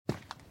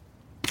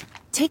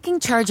Taking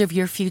charge of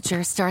your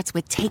future starts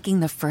with taking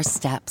the first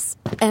steps.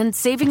 And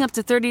saving up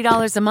to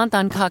 $30 a month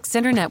on Cox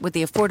Internet with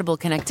the Affordable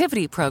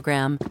Connectivity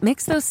Program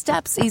makes those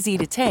steps easy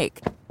to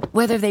take.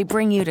 Whether they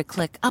bring you to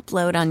click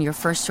upload on your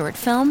first short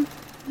film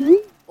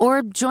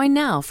or join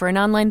now for an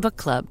online book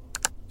club.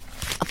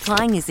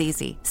 Applying is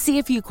easy. See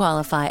if you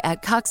qualify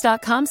at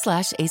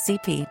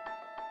cox.com/ACP.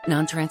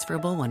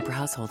 Non-transferable one per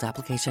household.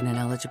 Application and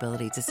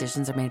eligibility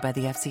decisions are made by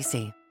the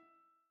FCC.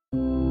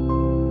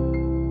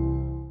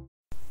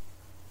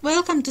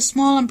 Welcome to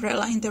Small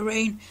Umbrella in the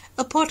Rain,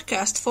 a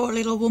podcast for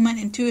Little Woman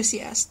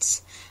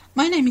enthusiasts.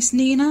 My name is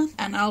Nina,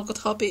 an Alcott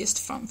hobbyist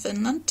from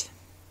Finland.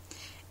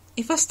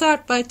 If I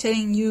start by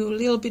telling you a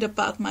little bit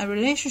about my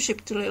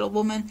relationship to Little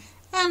Woman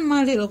and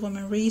my Little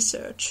Woman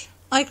research.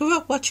 I grew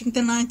up watching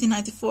the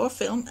 1994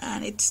 film,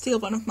 and it's still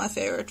one of my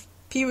favorite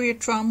period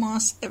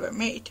dramas ever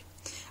made.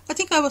 I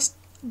think I was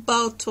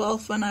about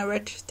 12 when I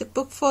read the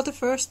book for the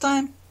first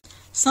time.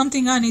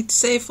 Something I need to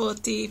say for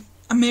the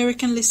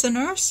American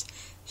listeners.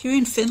 Here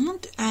in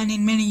Finland and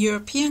in many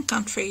European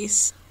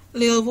countries,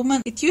 Little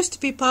Woman, it used to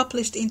be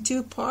published in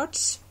 2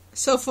 parts.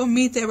 So for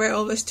me there were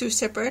always 2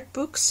 separate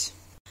books.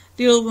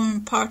 Little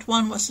Woman Part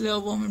 1 was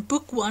Little Woman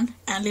Book 1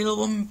 and Little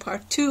Woman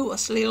Part 2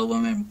 was Little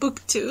Woman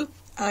Book 2.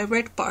 I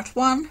read Part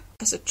 1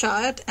 as a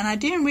child and I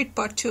didn't read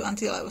Part 2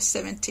 until I was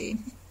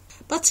 17.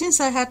 But since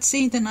I had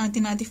seen the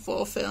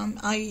 1994 film,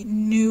 I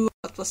knew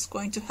what was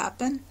going to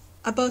happen.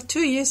 About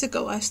 2 years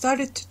ago I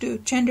started to do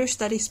gender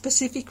study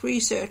specific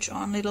research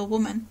on Little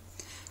Woman.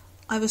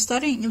 I was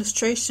studying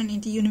illustration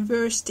in the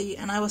university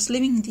and I was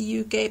living in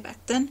the UK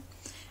back then,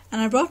 and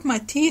I wrote my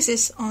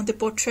thesis on the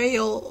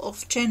portrayal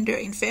of gender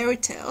in fairy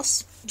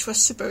tales, which was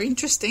super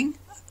interesting.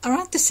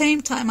 Around the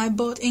same time I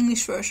bought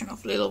English version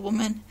of Little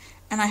Woman,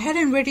 and I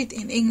hadn't read it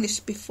in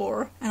English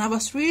before, and I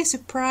was really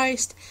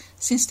surprised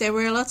since there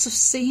were lots of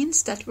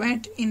scenes that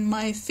weren't in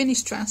my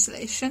Finnish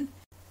translation,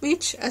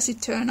 which as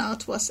it turned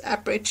out was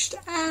abridged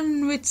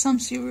and with some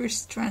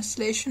serious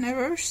translation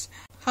errors.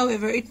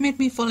 However, it made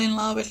me fall in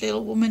love with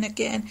Little Woman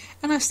again,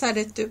 and I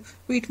started to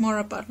read more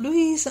about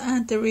Louisa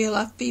and the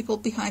real-life people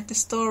behind the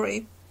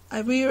story.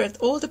 I reread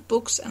all the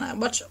books and I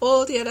watched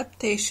all the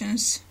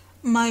adaptations.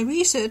 My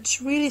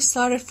research really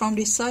started from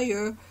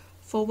desire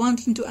for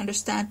wanting to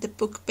understand the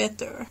book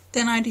better.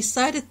 Then I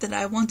decided that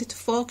I wanted to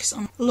focus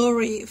on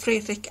Laurie,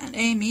 Friedrich and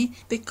Amy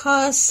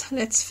because,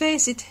 let's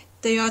face it,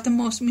 they are the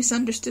most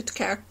misunderstood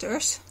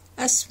characters.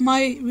 As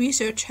my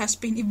research has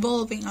been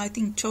evolving, I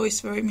think Joy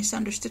is a very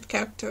misunderstood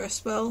character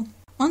as well.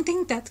 One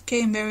thing that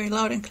came very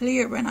loud and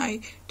clear when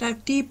I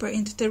dived deeper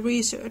into the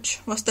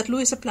research was that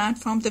Louisa planned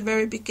from the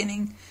very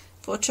beginning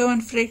for Joy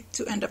and Friedrich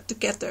to end up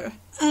together,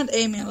 and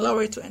Amy and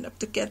Laurie to end up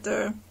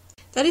together.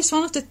 That is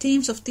one of the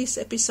themes of this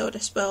episode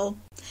as well.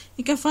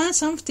 You can find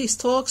some of these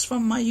talks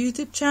from my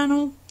YouTube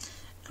channel,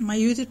 and my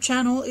YouTube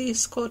channel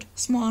is called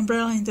Small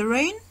Umbrella in the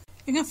Rain.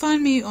 You can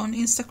find me on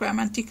Instagram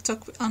and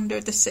TikTok under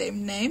the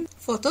same name.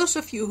 For those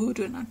of you who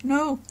do not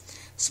know,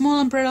 Small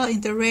Umbrella in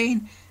the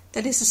Rain,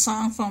 that is a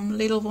song from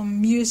Little Woman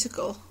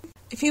musical.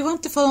 If you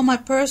want to follow my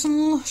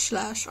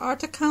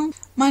personal/art account,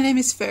 my name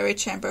is Fairy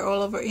Chamber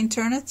all over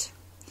internet.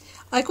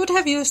 I could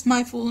have used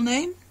my full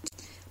name,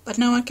 but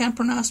no one can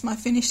pronounce my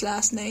Finnish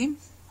last name.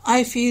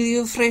 I feel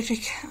you,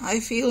 Friedrich, I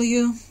feel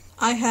you.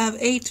 I have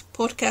 8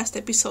 podcast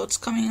episodes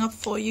coming up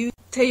for you.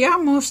 They are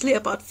mostly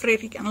about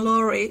Friedrich and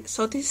Laurie,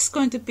 so this is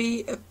going to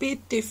be a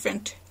bit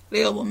different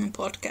Little Woman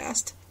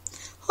podcast.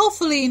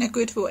 Hopefully in a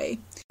good way.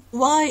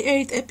 Why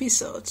 8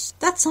 episodes?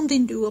 That's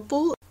something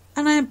doable,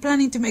 and I am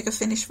planning to make a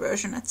Finnish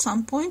version at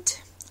some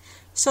point.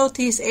 So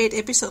these 8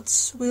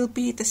 episodes will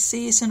be the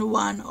season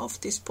 1 of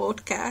this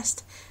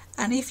podcast,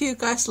 and if you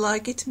guys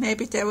like it,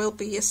 maybe there will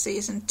be a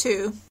season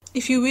 2.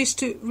 If you wish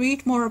to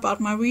read more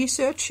about my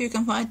research, you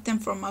can find them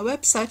from my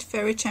website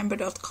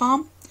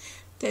fairychamber.com.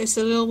 There is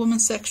a Little Woman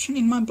section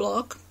in my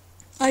blog.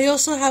 I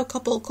also have a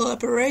couple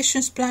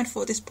collaborations planned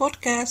for this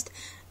podcast,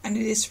 and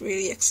it is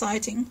really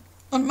exciting.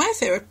 On my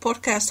favorite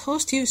podcast,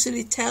 hosts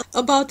usually tell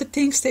about the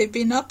things they've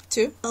been up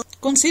to.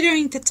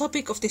 Considering the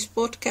topic of this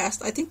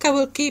podcast, I think I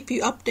will keep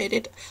you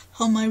updated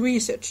how my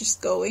research is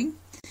going.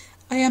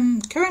 I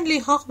am currently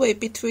halfway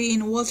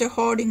between Walter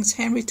Harding's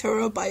Henry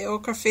Thoreau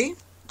biography.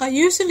 I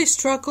usually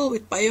struggle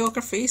with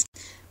biographies,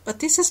 but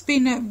this has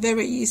been a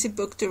very easy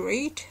book to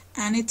read,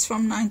 and it's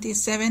from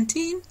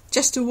 1917.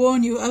 Just to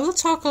warn you, I will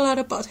talk a lot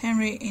about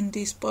Henry in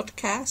this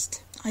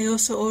podcast. I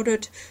also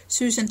ordered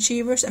Susan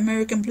Cheever's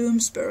American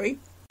Bloomsbury.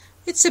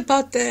 It's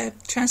about the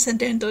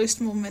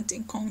transcendentalist movement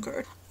in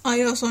Concord.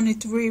 I also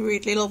need to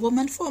reread Little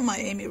Woman for my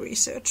Amy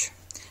research.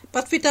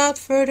 But without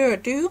further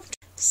ado,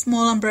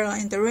 Small Umbrella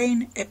in the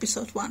Rain,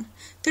 Episode 1,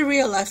 The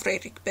Real Life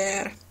Friedrich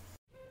Bhaer.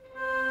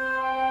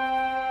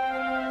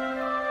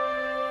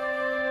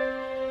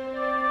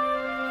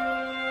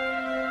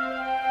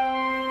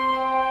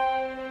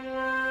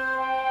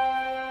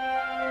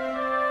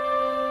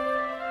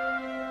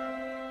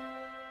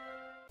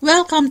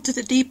 Welcome to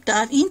the deep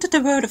dive into the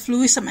world of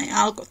Louisa May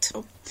Alcott.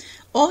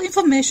 All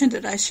information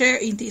that I share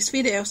in these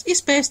videos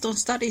is based on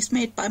studies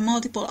made by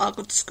multiple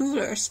Alcott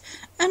scholars,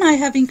 and I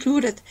have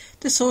included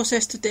the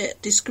sources to the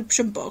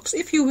description box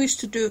if you wish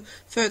to do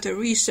further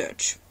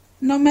research.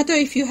 No matter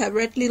if you have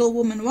read Little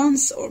Woman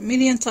once or a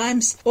million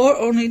times, or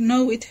only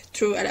know it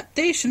through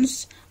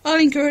adaptations, I'll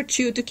encourage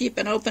you to keep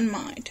an open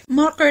mind.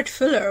 Margaret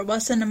Fuller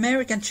was an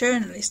American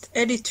journalist,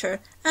 editor,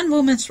 and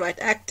women's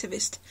rights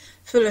activist.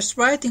 Fuller's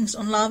writings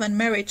on love and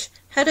marriage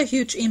had a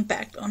huge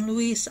impact on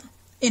Louisa.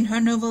 In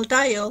her novel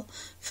Dial,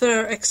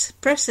 Fuller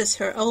expresses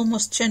her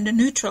almost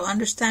gender-neutral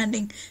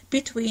understanding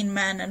between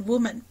man and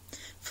woman.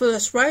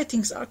 Fuller's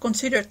writings are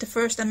considered the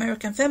first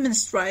American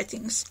feminist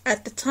writings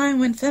at the time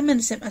when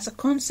feminism as a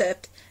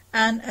concept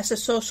and as a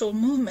social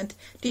movement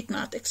did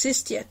not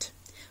exist yet.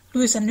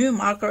 Louisa knew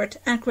Margaret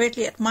and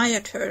greatly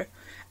admired her,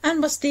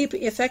 and was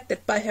deeply affected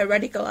by her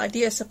radical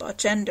ideas about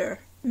gender.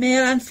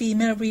 Male and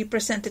female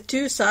represent the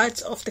two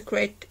sides of the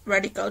great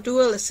radical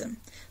dualism.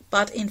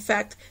 But in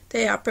fact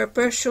they are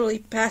perpetually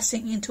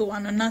passing into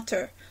one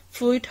another.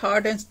 Fluid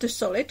hardens to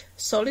solid,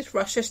 solid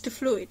rushes to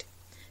fluid.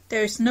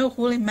 There is no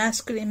wholly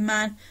masculine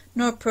man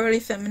nor purely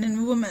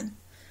feminine woman.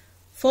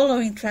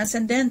 Following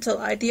transcendental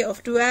idea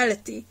of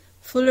duality,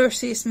 Fuller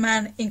sees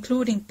man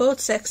including both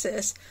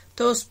sexes,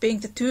 those being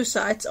the two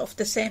sides of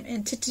the same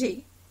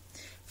entity.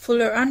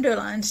 Fuller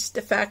underlines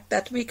the fact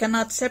that we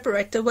cannot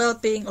separate the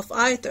well-being of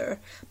either,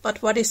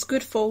 but what is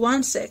good for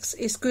one sex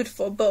is good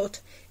for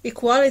both.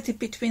 Equality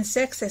between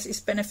sexes is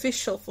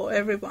beneficial for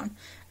everyone.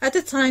 At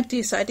the time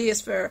these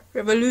ideas were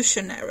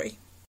revolutionary.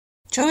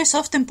 Jo is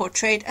often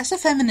portrayed as a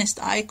feminist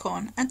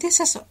icon, and this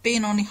has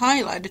been only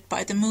highlighted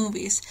by the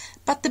movies,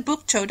 but the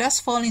book Jo does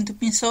fall into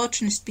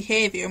misogynist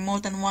behavior more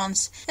than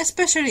once,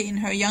 especially in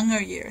her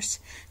younger years.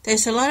 There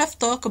is a lot of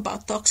talk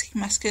about toxic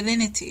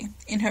masculinity.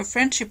 In her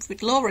friendship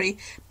with Laurie,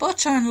 both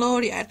Jo and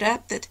Laurie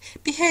adapted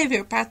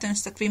behavior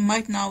patterns that we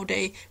might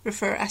nowadays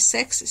refer as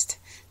sexist.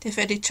 They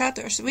fed each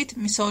other with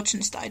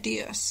misogynist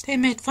ideas. They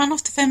made fun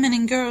of the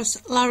feminine girls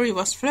Laurie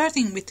was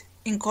flirting with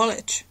in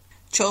college.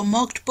 Jo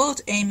mocked both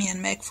Amy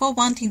and Meg for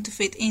wanting to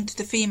fit into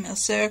the female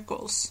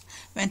circles.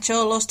 When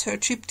Jo lost her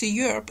trip to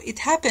Europe, it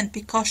happened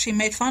because she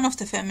made fun of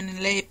the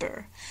feminine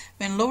labor.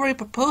 When Laurie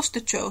proposed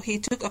to Jo, he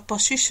took a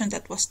position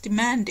that was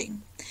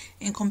demanding.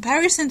 In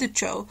comparison to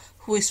Jo,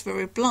 who is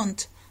very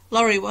blunt,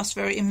 Laurie was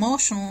very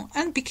emotional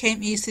and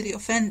became easily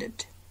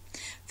offended.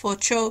 For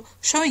Jo,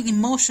 showing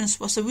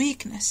emotions was a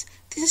weakness.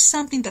 This is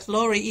something that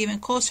Laurie even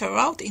calls her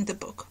out in the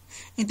book.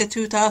 In the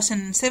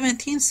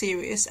 2017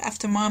 series,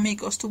 After Mommy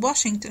Goes to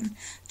Washington,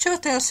 Jo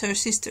tells her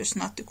sisters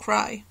not to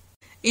cry.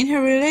 In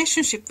her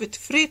relationship with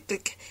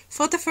Friedrich,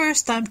 for the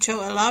first time Jo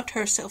allowed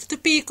herself to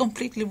be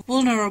completely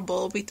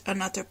vulnerable with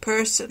another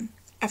person.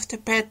 After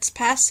Pet's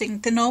passing,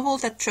 the novel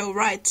that Jo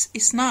writes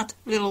is not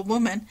Little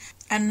Woman,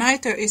 and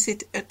neither is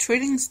it a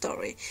thrilling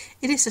story.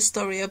 It is a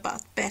story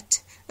about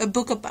Pet, a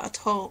book about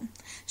home.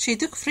 She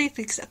took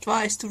Friedrich's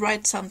advice to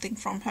write something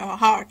from her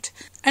heart,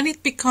 and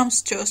it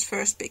becomes Jo's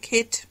first big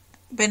hit.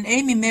 When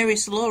Amy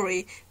marries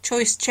Laurie, Jo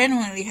is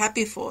genuinely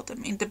happy for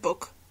them in the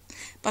book.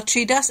 But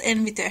she does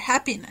envy their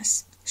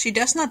happiness. She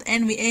does not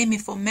envy Amy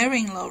for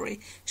marrying Laurie,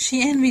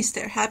 she envies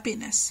their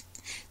happiness.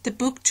 The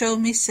book Jo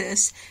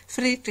misses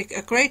Friedrich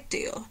a great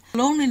deal.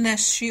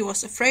 Loneliness she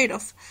was afraid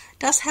of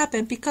does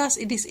happen because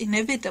it is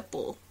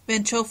inevitable.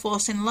 When Jo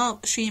falls in love,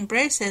 she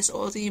embraces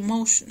all the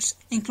emotions,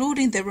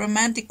 including the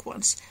romantic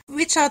ones,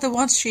 which are the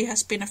ones she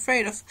has been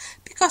afraid of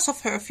because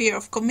of her fear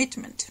of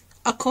commitment.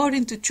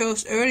 According to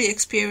Jo's early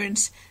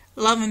experience,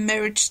 love and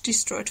marriage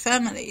destroyed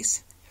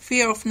families.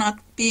 Fear of not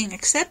being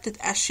accepted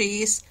as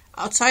she is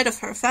outside of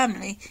her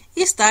family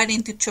is tied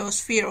into Jo's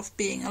fear of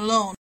being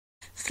alone.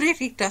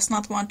 Friedrich does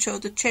not want Jo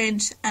to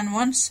change, and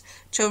once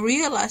Jo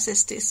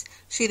realizes this,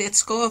 she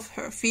lets go of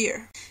her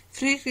fear.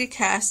 Friedrich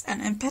has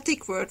an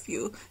empathic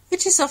worldview,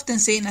 which is often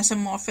seen as a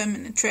more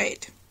feminine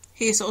trait.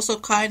 He is also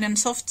kind and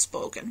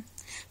soft-spoken.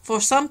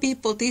 For some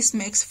people this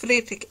makes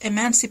Friedrich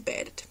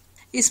emancipated.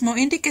 Is more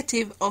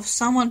indicative of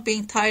someone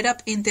being tied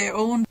up in their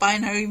own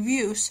binary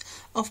views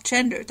of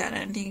gender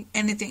than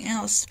anything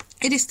else.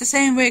 It is the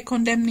same way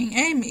condemning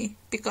Amy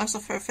because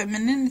of her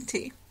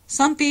femininity.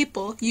 Some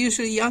people,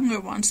 usually younger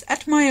ones,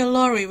 admire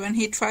Laurie when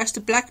he tries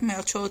to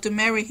blackmail Jo to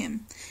marry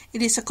him.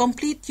 It is a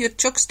complete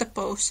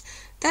juxtapose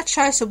that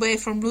shies away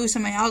from Louisa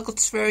May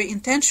Alcott's very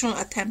intentional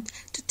attempt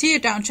to tear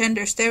down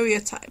gender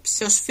stereotypes.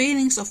 Jo's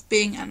feelings of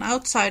being an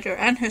outsider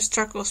and her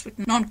struggles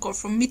with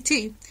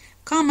nonconformity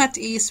come at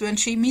ease when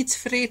she meets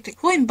Friedrich,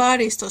 who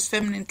embodies those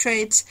feminine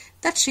traits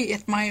that she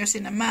admires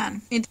in a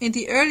man. In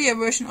the earlier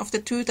version of the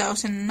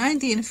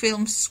 2019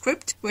 film's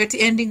script, where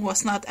the ending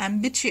was not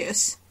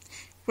ambiguous,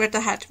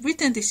 Greta had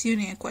written this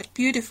union quite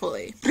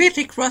beautifully.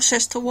 Friedrich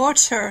rushes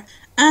towards her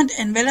and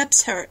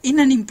envelops her in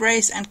an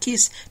embrace and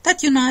kiss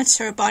that unites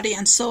her body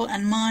and soul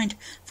and mind.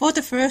 For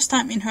the first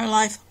time in her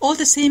life, all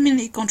the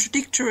seemingly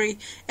contradictory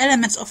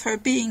elements of her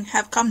being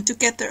have come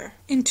together.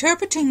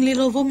 Interpreting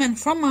Little Woman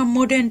from our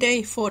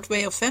modern-day thought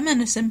way of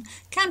feminism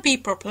can be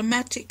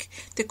problematic.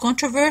 The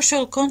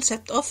controversial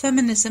concept of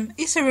feminism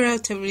is a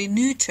relatively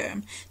new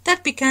term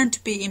that began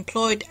to be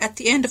employed at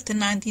the end of the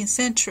 19th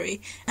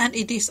century, and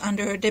it is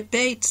under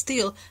debate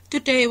still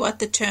today what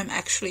the term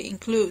actually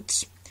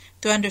includes.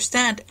 To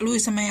understand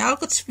Louisa May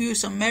Alcott's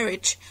views on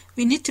marriage,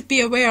 we need to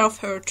be aware of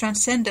her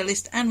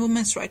transcendentalist and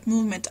women's rights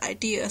movement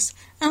ideas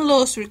and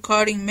laws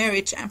regarding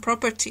marriage and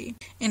property.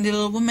 In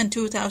Little Woman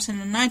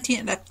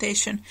 2019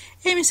 adaptation,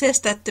 Amy says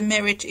that the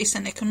marriage is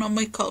an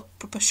economical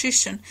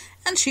proposition,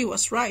 and she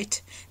was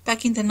right.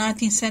 Back in the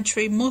 19th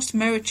century, most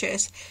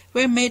marriages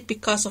were made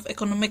because of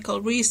economical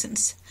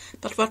reasons.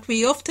 But what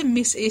we often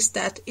miss is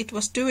that it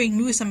was during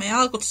Louisa May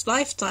Alcott's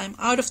lifetime,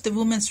 out of the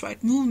women's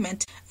rights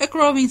movement, a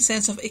growing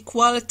sense of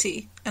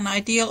equality, an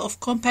ideal of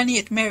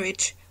companionate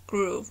marriage,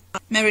 grew.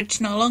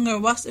 Marriage no longer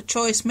was a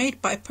choice made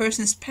by a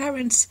person's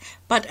parents,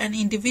 but an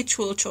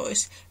individual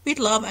choice, with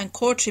love and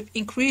courtship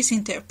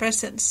increasing their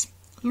presence.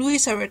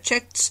 Louisa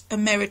rejects a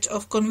marriage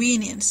of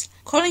convenience,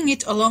 calling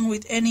it, along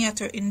with any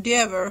other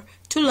endeavor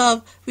to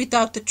love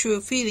without the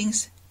true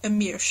feelings, a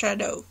mere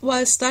shadow.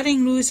 While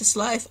studying Louisa's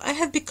life, I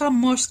have become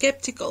more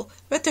skeptical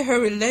whether her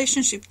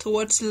relationship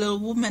towards the Little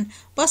Woman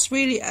was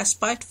really as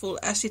spiteful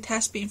as it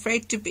has been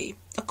framed to be.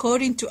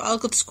 According to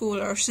Alcott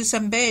scholar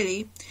Susan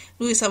Bailey,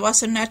 Louisa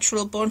was a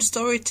natural-born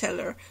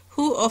storyteller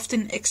who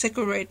often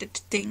exaggerated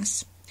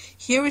things.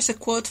 Here is a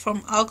quote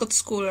from Alcott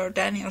scholar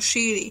Daniel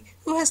Sheely,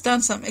 who has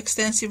done some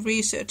extensive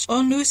research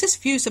on Louisa's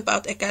views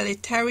about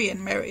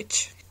egalitarian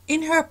marriage.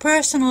 In her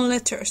personal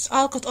letters,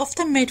 Alcott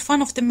often made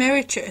fun of the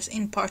marriages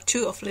in Part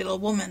 2 of Little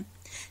Woman.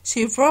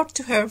 She wrote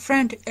to her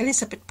friend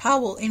Elizabeth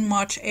Powell in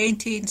March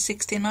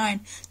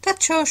 1869 that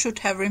Jo should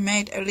have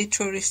remained a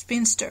literary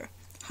spinster.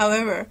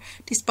 However,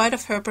 despite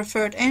of her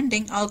preferred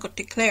ending, Alcott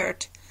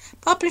declared,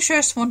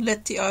 "Publishers won't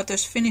let the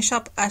authors finish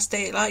up as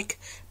they like,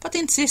 but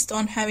insist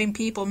on having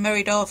people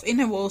married off in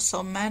a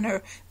wholesome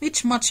manner,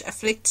 which much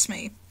afflicts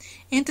me."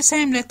 In the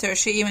same letter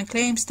she even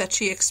claims that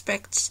she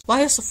expects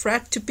vials of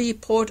wrath to be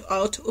poured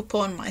out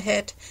upon my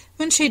head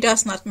when she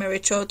does not marry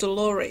Jo to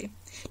Laurie.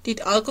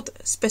 Did Alcott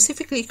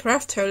specifically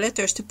craft her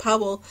letters to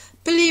Powell,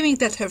 believing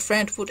that her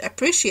friend would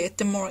appreciate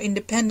the more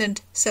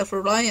independent,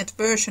 self-reliant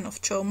version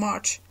of Jo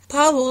March?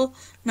 Powell,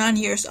 9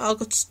 years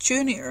Alcott's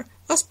junior,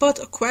 was both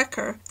a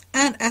Quaker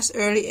and as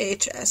early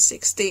age as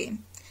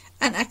 16,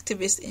 an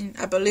activist in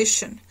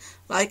abolition.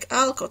 Like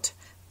Alcott,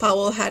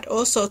 Powell had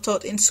also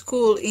taught in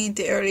school in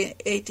the early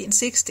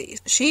 1860s.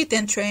 She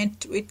then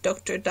trained with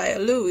Dr. Dia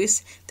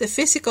Lewis, the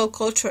physical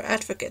culture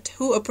advocate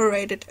who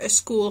operated a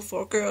school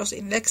for girls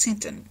in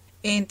Lexington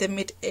in the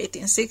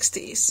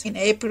mid-1860s. In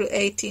April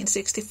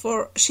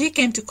 1864, she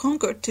came to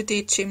Concord to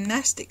teach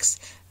gymnastics,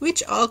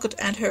 which Alcott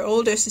and her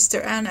older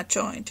sister Anna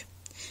joined.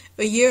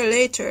 A year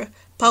later,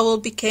 Powell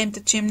became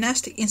the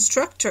gymnastic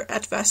instructor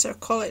at Vassar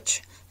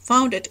College,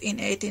 founded in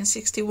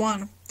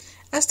 1861.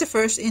 As the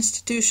first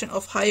institution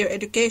of higher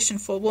education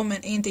for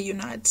women in the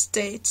United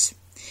States.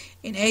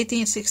 In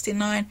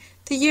 1869,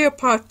 the year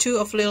Part 2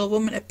 of Little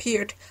Woman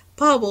appeared,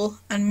 Powell,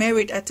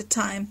 unmarried at the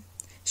time.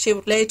 She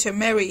would later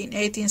marry in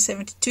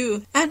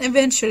 1872 and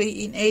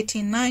eventually in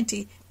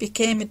 1890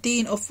 became a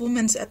dean of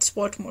women at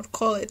Swarthmore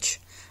College.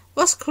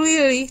 Was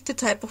clearly the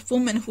type of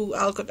woman who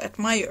Alcott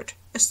admired,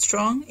 a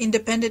strong,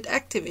 independent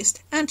activist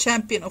and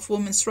champion of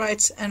women's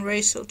rights and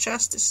racial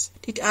justice.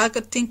 Did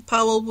Alcott think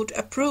Powell would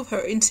approve her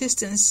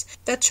insistence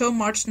that Jo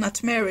March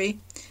not marry,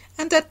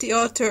 and that the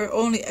author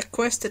only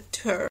acquiesced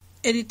to her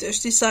editor's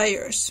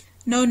desires?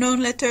 No known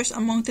letters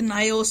among the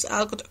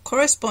Niles-Alcott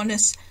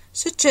correspondence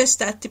suggest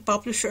that the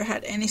publisher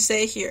had any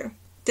say here.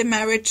 The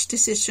marriage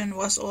decision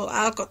was all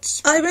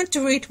Alcott's. I went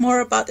to read more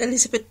about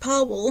Elizabeth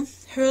Powell.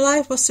 Her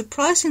life was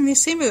surprisingly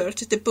similar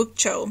to the book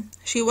Jo.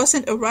 She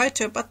wasn't a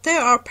writer, but there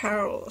are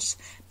parallels.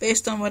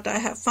 Based on what I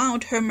have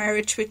found, her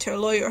marriage with her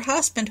lawyer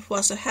husband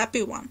was a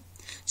happy one.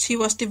 She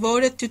was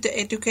devoted to the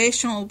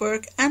educational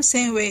work and,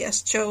 same way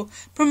as Jo,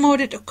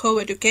 promoted a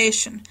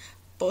co-education,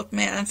 both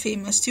male and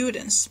female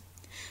students.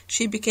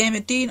 She became a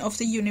dean of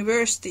the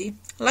university,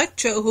 like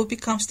Jo, who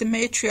becomes the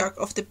matriarch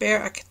of the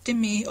Bhaer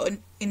Academy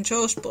in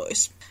Jo's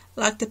Boys.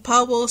 Like the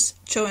Powells,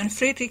 Jo and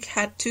Friedrich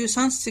had 2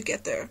 sons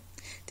together.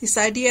 This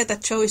idea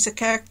that Jo is a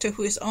character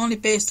who is only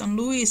based on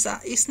Louisa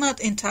is not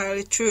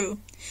entirely true.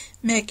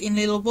 Meg in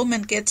Little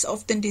Woman gets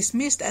often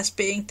dismissed as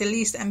being the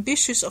least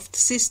ambitious of the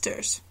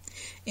sisters.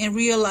 In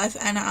real life,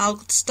 Anna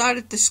Alcott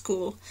started the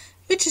school,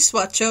 which is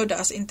what Jo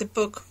does in the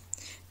book.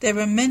 There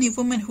were many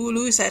women who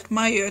Louisa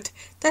admired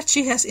that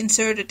she has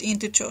inserted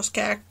into Jo's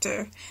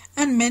character,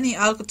 and many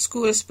Alcott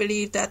scholars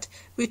believe that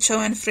with Jo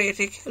and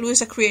Friedrich,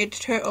 Louisa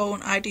created her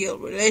own ideal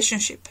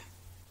relationship.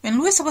 When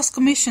Louisa was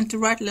commissioned to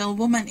write Little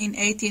Woman in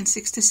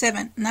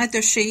 1867,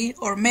 neither she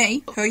or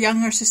May, her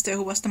younger sister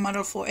who was the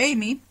model for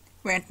Amy,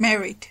 weren't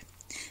married.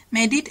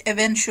 May did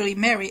eventually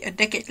marry a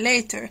decade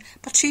later,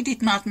 but she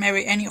did not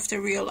marry any of the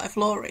real-life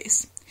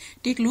Lauries.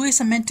 Did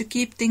Louisa meant to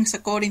keep things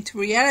according to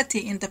reality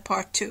in the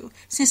part 2,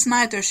 since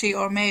neither she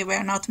or May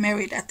were not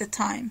married at the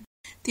time?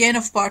 The end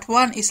of part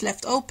 1 is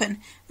left open,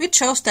 which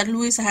shows that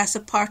Louisa has a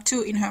part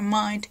 2 in her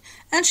mind,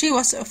 and she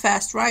was a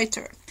fast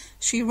writer.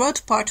 She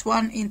wrote part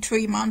 1 in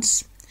 3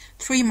 months.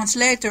 3 months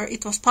later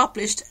it was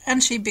published,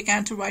 and she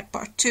began to write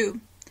part 2.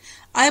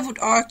 I would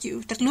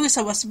argue that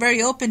Louisa was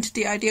very open to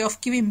the idea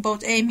of giving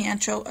both Amy and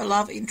Jo a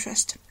love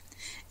interest.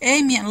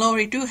 Amy and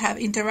Laurie do have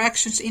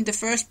interactions in the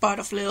first part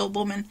of Little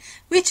Woman,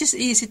 which is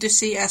easy to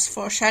see as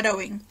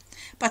foreshadowing.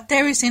 But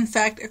there is in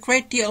fact a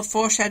great deal of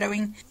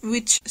foreshadowing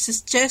which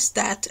suggests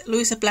that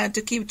Louisa planned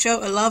to give Jo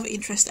a love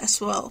interest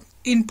as well.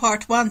 In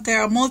part 1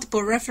 there are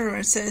multiple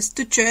references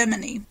to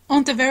Germany.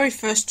 On the very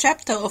first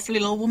chapter of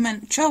Little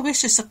Woman, Jo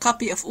wishes a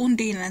copy of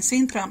Undine and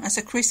Sintram as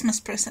a Christmas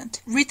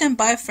present, written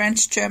by a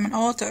French-German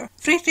author,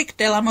 Friedrich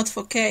de la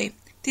Montfaucon.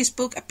 This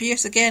book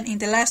appears again in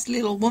the last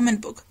Little Woman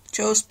book,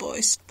 Jo's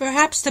Boys.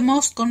 Perhaps the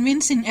most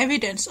convincing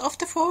evidence of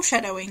the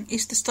foreshadowing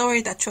is the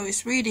story that Jo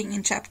is reading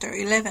in chapter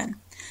 11.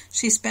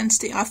 She spends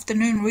the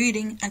afternoon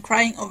reading and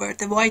crying over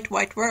The White,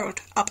 White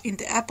World up in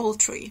the apple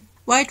tree.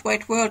 White,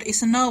 White World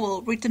is a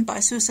novel written by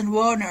Susan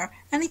Warner,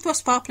 and it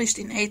was published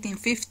in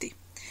 1850.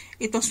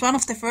 It was one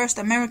of the first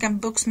American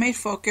books made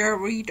for girl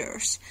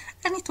readers,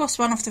 and it was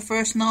one of the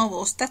first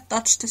novels that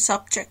touched the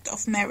subject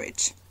of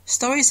marriage.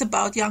 Stories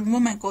about a young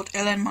woman called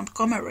Ellen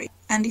Montgomery,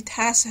 and it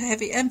has a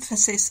heavy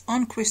emphasis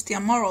on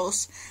Christian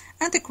morals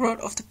and the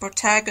growth of the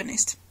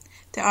protagonist.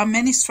 There are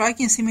many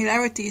striking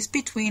similarities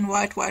between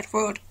White, White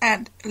World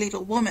and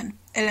Little Woman.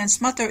 Ellen's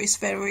mother is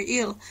very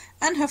ill,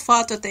 and her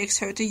father takes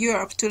her to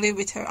Europe to live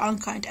with her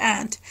unkind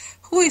aunt,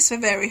 who is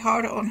very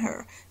hard on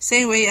her,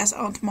 same way as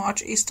Aunt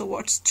March is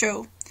towards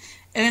Jo.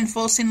 Ellen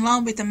falls in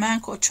love with a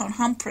man called John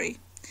Humphrey.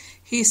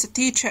 He is a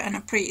teacher and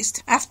a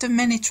priest. After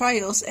many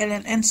trials,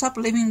 Ellen ends up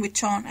living with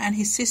John and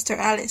his sister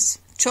Alice.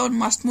 John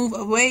must move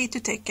away to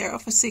take care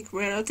of a sick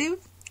relative.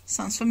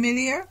 Sounds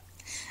familiar?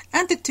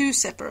 And the two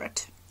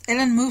separate.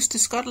 Ellen moves to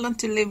Scotland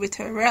to live with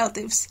her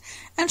relatives,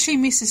 and she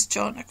misses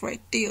John a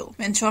great deal.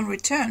 When John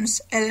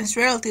returns, Ellen's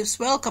relatives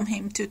welcome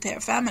him to their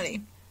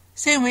family,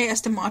 same way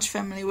as the March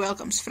family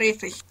welcomes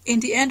Friedrich. In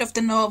the end of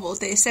the novel,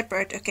 they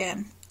separate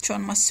again.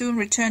 John must soon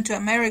return to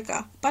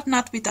America, but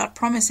not without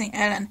promising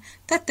Ellen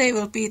that they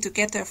will be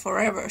together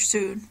forever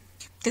soon.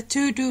 The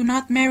two do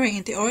not marry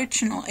in the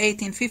original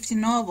 1850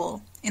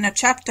 novel. In a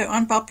chapter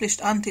unpublished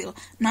until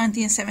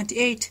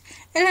 1978,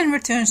 Ellen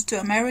returns to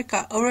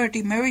America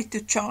already married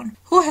to John,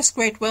 who has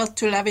great wealth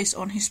to lavish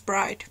on his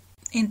bride.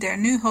 In their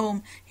new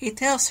home, he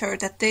tells her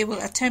that they will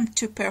attempt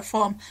to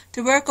perform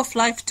the work of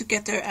life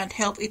together and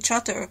help each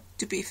other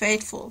to be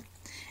faithful.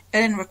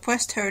 Ellen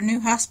requests her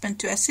new husband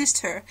to assist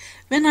her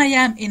when I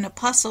am in a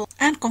puzzle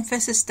and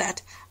confesses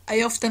that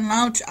I often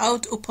lounge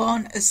out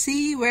upon a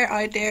sea where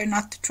I dare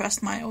not to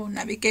trust my own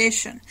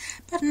navigation,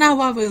 but now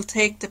I will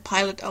take the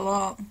pilot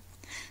along.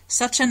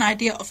 Such an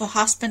idea of a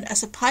husband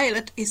as a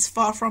pilot is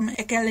far from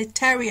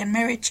egalitarian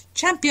marriage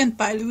championed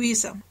by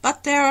Louisa,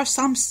 but there are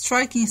some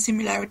striking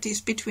similarities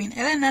between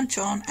Ellen and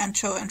John and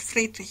Jo and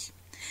Friedrich.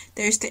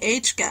 There is the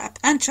age gap,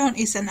 and John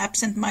is an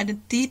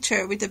absent-minded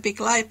teacher with a big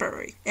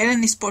library.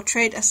 Ellen is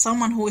portrayed as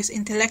someone who is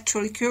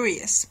intellectually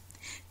curious.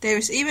 There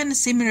is even a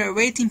similar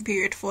waiting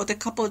period for the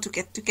couple to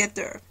get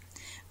together.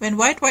 When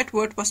White, White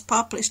World was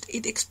published,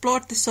 it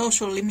explored the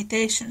social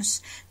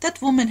limitations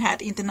that women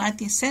had in the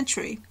 19th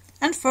century,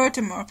 and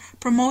furthermore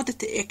promoted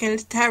the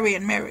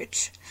egalitarian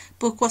marriage.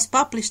 Book was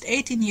published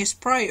 18 years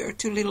prior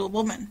to Little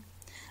Woman.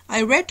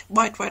 I read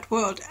White, White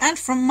World, and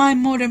from my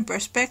modern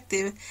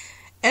perspective,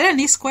 Ellen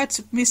is quite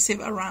submissive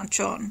around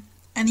John.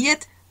 And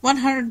yet,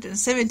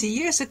 170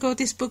 years ago,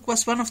 this book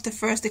was one of the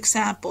first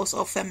examples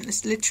of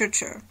feminist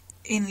literature.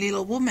 In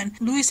Little Woman,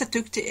 Louisa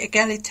took the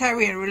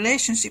egalitarian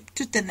relationship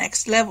to the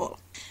next level.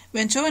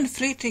 When Jo and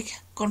Friedrich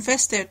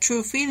confess their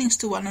true feelings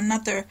to one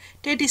another,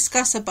 they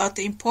discuss about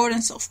the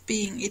importance of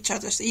being each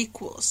other's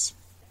equals.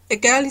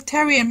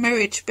 Egalitarian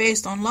marriage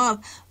based on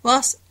love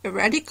was a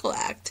radical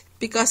act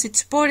because it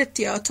supported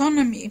the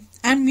autonomy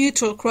and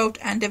mutual growth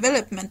and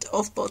development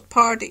of both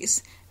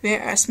parties,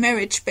 whereas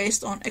marriage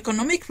based on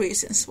economic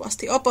reasons was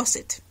the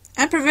opposite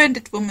and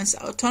prevented women's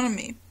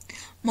autonomy.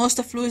 Most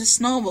of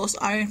Louisa's novels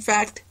are in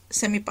fact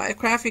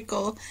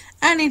semi-biographical,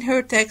 and in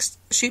her text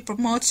she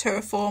promotes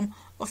her form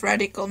of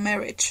radical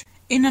marriage.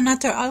 In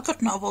another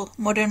Alcott novel,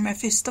 Modern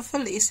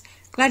Mephistopheles,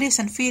 Gladys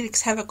and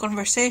Felix have a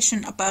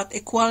conversation about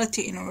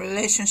equality in a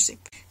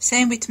relationship.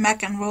 Same with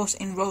Mac and Rose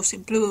in Rose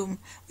in Bloom,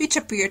 which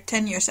appeared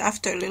 10 years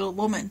after Little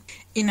Woman.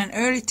 In an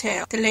early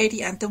tale, The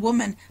Lady and the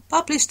Woman,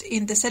 published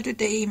in the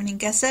Saturday Evening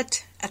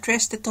Gazette,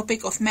 addressed the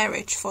topic of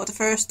marriage for the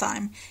first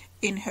time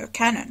in her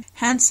canon.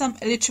 Handsome,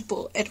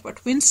 eligible Edward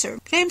Windsor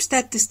claims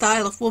that the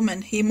style of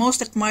woman he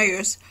most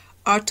admires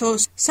are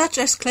those such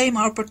as claim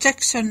our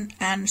protection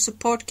and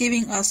support,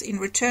 giving us in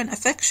return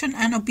affection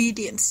and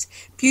obedience,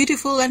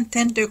 beautiful and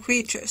tender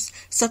creatures,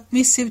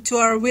 submissive to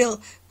our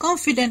will,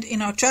 confident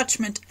in our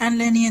judgment and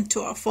lenient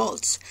to our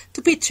faults,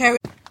 to be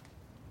cherished.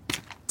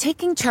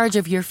 Taking charge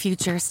of your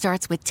future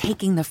starts with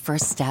taking the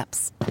first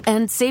steps.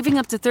 And saving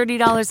up to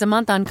 $30 a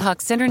month on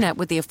Cox Internet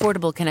with the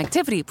Affordable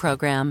Connectivity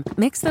Program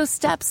makes those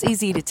steps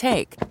easy to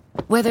take.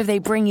 Whether they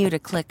bring you to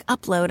click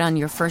upload on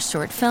your first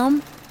short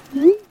film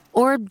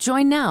or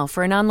join now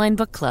for an online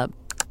book club.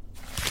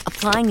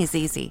 Applying is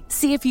easy.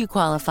 See if you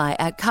qualify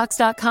at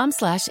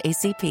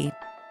cox.com/ACP.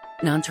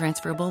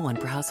 Non-transferable one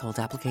per household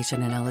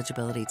application and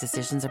eligibility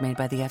decisions are made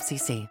by the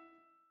FCC.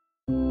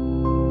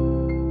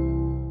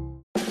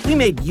 We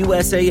made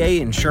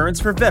USAA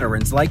insurance for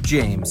veterans like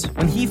James.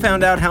 When he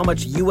found out how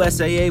much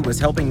USAA was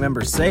helping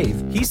members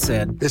save, he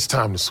said, "It's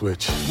time to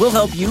switch." We'll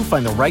help you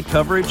find the right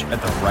coverage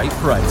at the right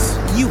price.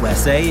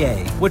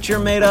 USAA. What you're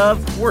made of,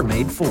 we're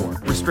made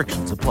for.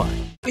 Restrictions apply.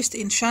 Dressed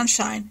in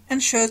sunshine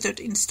and sheltered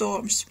in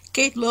storms,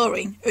 Kate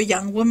Loring, a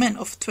young woman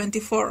of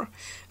 24,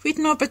 with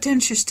no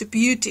pretensions to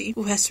beauty,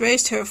 who has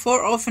raised her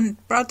 4 orphaned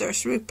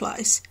brothers,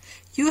 replies,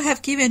 "You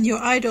have given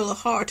your idol a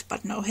heart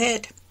but no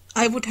head.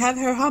 I would have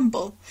her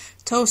humble,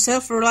 though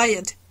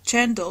self-reliant,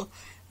 gentle,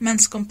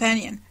 man's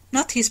companion,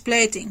 not his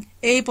plaything,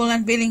 able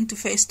and willing to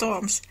face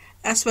storms,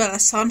 as well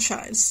as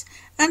sunshines,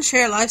 and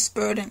share life's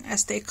burden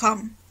as they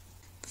come."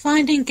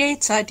 Finding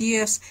Kate's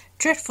ideas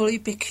dreadfully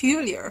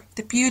peculiar,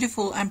 the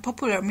beautiful and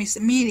popular Miss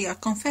Amelia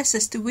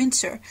confesses to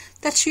Windsor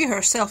that she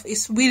herself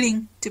is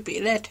willing to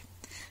be led.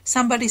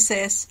 Somebody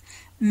says,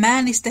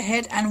 "Man is the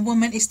head and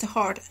woman is the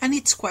heart," and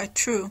it's quite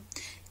true.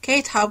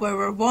 Kate,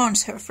 however,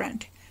 warns her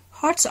friend.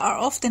 Hearts are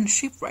often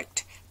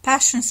shipwrecked,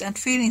 passions and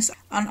feelings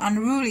an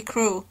unruly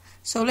crew,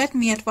 so let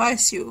me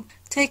advise you,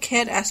 take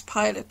head as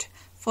pilot,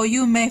 for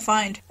you may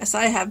find, as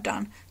I have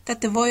done,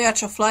 that the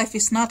voyage of life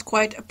is not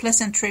quite a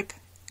pleasant trip.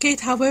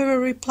 Kate, however,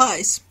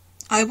 replies,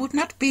 "I would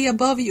not be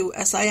above you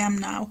as I am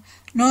now,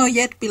 nor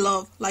yet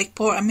below, like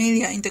poor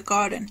Amelia in the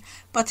garden,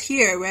 but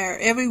here where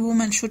every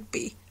woman should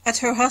be, at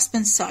her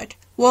husband's side,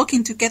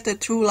 walking together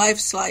through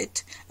life's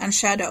light and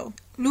shadow."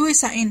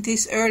 Louisa in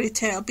this early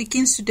tale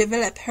begins to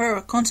develop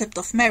her concept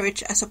of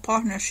marriage as a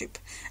partnership,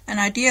 an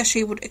idea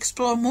she would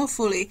explore more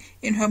fully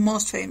in her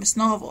most famous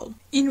novel.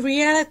 In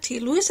reality,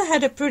 Louisa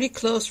had a pretty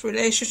close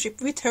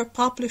relationship with her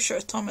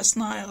publisher Thomas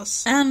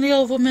Niles, and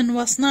Little Woman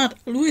was not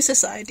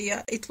Louisa's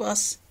idea, it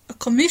was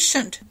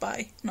commissioned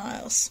by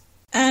Niles.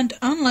 And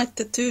unlike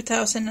the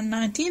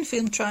 2019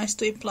 film tries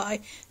to imply,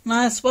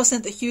 Niles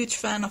wasn't a huge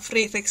fan of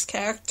Friedrich's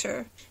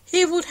character.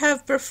 He would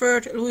have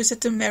preferred Louisa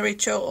to marry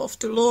Joe off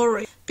to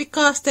Laurie,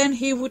 because then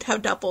he would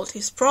have doubled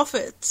his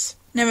profits.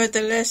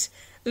 Nevertheless,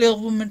 Little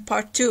Woman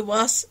Part 2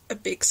 was a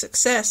big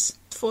success.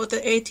 For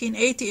the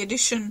 1880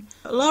 edition,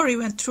 Laurie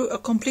went through a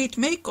complete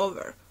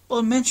makeover.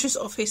 All mentions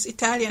of his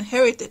Italian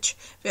heritage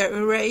were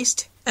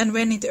erased, and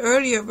when in the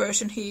earlier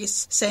version he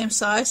is same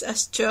size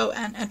as Joe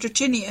and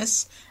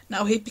androgynous,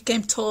 now he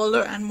became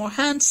taller and more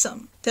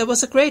handsome. There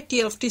was a great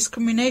deal of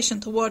discrimination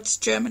towards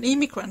German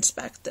immigrants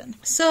back then.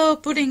 So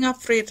putting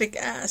up Friedrich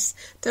as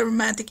the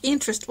romantic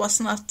interest was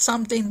not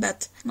something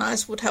that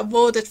Niles would have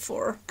voted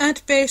for.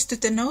 And based to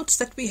the notes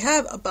that we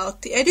have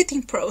about the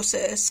editing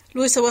process,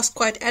 Louisa was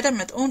quite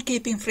adamant on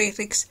keeping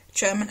Friedrich's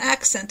German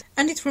accent,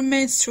 and it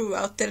remains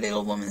throughout the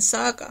Little Woman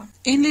saga.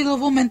 In Little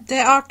Woman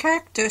there are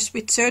characters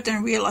with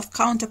certain real-life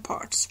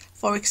counterparts.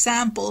 For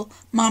example,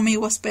 Mommy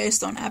was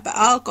based on Abba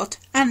Alcott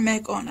and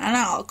Meg on Anna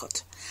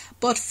Alcott.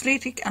 Both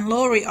Friedrich and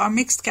Laurie are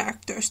mixed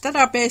characters that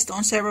are based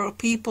on several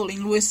people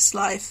in Louisa's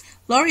life.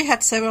 Laurie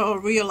had several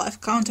real-life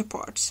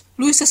counterparts.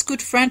 Louisa's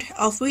good friend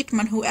Alf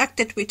Whitman, who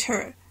acted with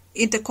her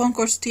in the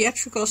Concord's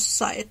Theatrical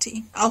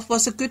Society. Alf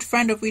was a good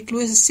friend with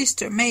Louisa's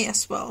sister May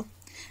as well.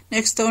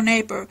 Next-door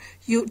neighbor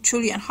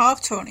Julian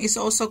Hawthorne is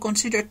also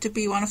considered to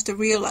be one of the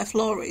real-life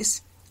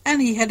Lauries,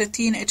 and he had a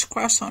teenage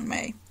crush on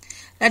May.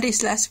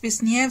 Ladislas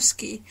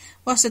Wisniewski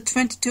was a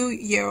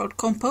 22-year-old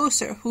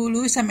composer who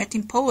Louisa met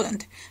in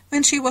Poland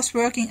when she was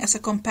working as a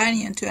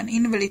companion to an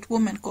invalid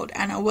woman called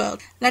Anna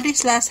Weld.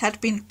 Ladislas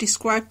had been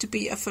described to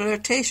be a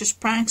flirtatious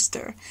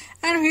prankster,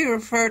 and he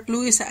referred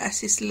Louisa as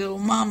his little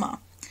mama.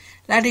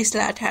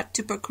 Ladislas had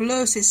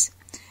tuberculosis,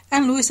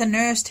 and Louisa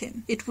nursed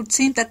him. It would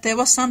seem that there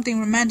was something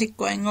romantic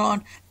going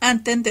on,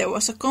 and then there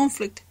was a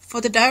conflict,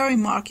 for the diary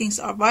markings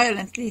are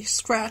violently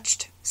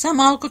scratched.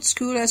 Some Alcott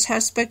scholars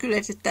have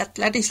speculated that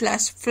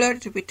Ladislas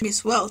flirted with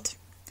Miss Weld.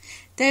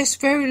 There is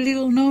very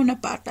little known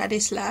about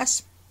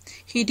Ladislas.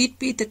 He did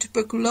beat the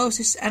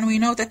tuberculosis, and we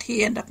know that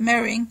he ended up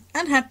marrying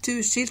and had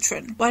 2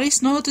 children. What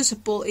is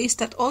noticeable is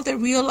that all the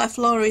real-life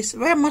Lauries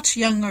were much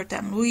younger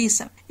than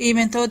Louisa,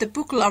 even though the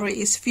book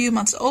Laurie is few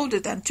months older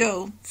than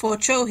Joe. For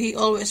Joe he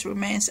always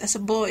remains as a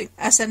boy.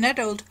 As an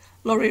adult,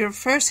 Laurie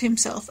refers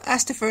himself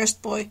as the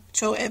first boy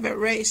Joe ever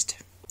raised.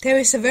 There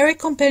is a very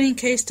compelling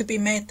case to be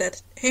made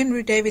that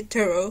Henry David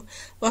Thoreau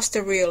was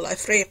the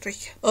real-life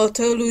Friedrich.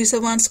 Although Louisa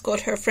once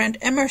called her friend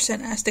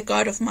Emerson as the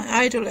god of my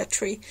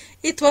idolatry,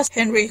 it was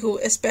Henry who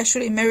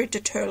especially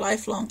merited her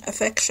lifelong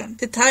affection.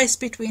 The ties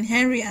between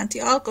Henry and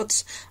the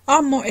Alcotts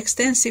are more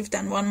extensive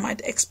than one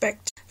might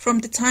expect. From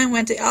the time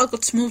when the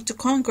Alcotts moved to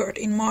Concord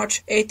in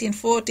March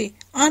 1840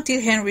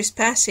 until Henry's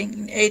passing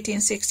in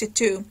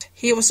 1862,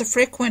 he was a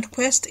frequent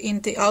guest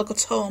in the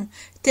Alcotts' home,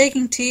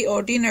 taking tea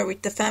or dinner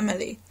with the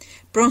family.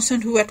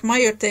 Bronson, who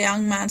admired the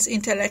young man's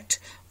intellect,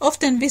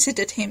 often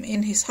visited him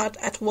in his hut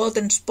at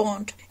Walton's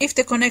Pond. If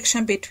the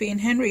connection between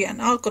Henry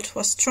and Alcott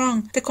was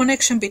strong, the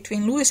connection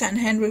between Louisa and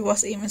Henry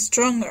was even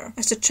stronger.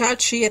 As a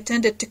child she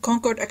attended the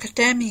Concord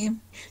Academy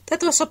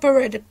that was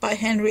operated by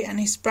Henry and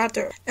his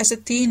brother. As a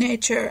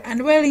teenager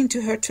and well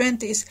into her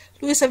 20s,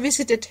 Louisa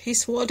visited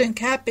his Walton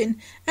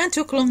cabin and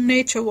took long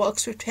nature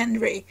walks with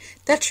Henry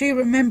that she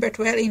remembered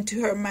well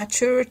into her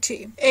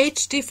maturity.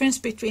 Age difference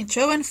between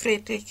Jo and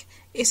Friedrich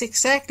is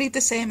exactly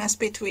the same as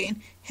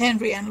between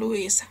Henry and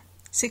Louisa,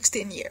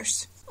 16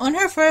 years. On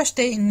her first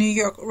day in New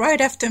York,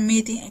 right after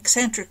meeting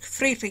eccentric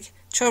Friedrich,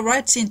 Jo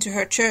writes into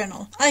her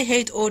journal, "I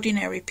hate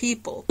ordinary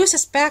people."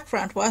 Louisa's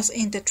background was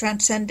in the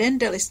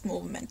Transcendentalist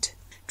movement.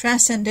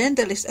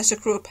 Transcendentalists as a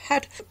group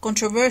had a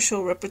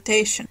controversial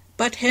reputation,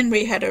 but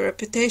Henry had a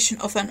reputation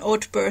of an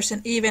odd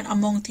person even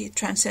among the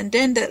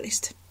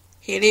Transcendentalists.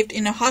 He lived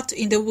in a hut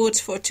in the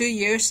woods for 2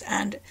 years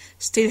and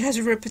still has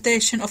a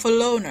reputation of a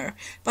loner,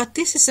 but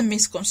this is a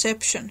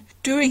misconception.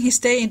 During his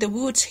stay in the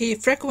woods he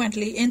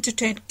frequently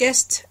entertained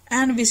guests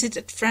and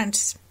visited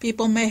friends.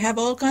 People may have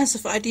all kinds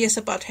of ideas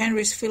about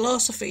Henry's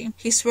philosophy.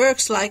 His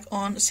works, like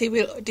on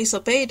civil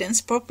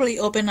disobedience, probably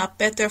open up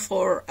better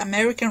for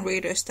American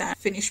readers than a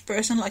Finnish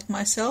person like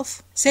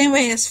myself. Same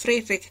way as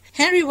Friedrich,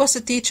 Henry was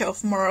a teacher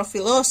of moral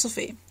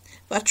philosophy,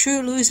 but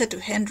drew Louisa to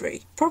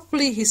Henry,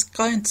 probably his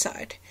kind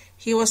side.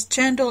 He was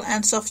gentle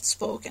and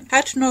soft-spoken,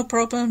 had no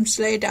problems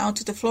lay down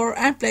to the floor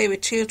and play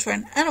with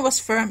children, and was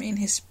firm in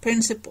his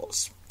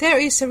principles. There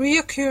is a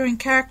recurring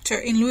character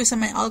in Louisa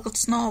May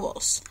Alcott's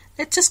novels.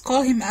 Let's just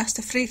call him as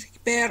the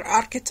Friedrich Bhaer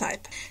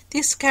archetype.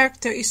 This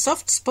character is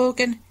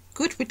soft-spoken,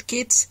 good with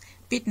kids,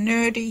 bit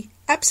nerdy,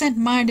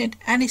 absent-minded,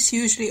 and is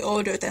usually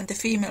older than the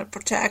female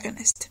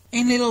protagonist.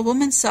 In Little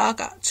Women's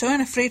Saga, Jo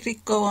and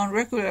Friedrich go on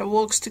regular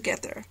walks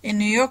together. In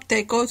New York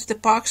they go to the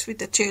parks with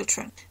the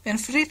children. When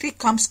Friedrich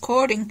comes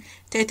courting,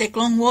 they take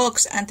long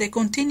walks and they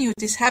continue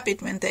this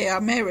habit when they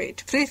are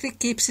married. Friedrich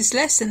keeps his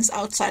lessons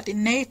outside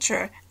in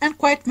nature, and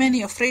quite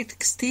many of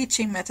Friedrich's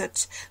teaching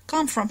methods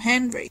come from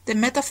Henry. The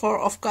metaphor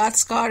of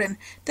God's garden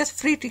that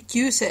Friedrich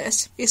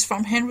uses is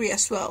from Henry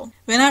as well.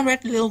 When I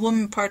read Little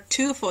Women Part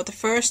 2 for the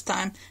first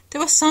time,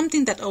 there was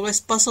something that always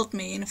puzzled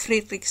me in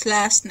Friedrich's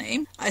last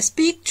name. I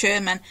speak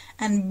German,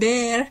 and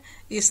Bhaer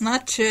is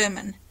not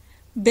German.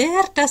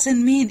 Bhaer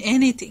doesn't mean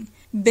anything.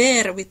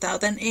 Bhaer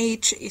without an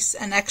H is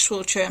an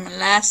actual German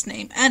last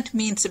name and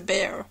means a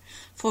bear.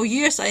 For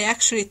years I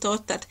actually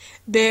thought that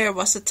Bhaer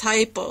was a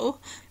typo,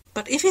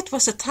 but if it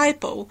was a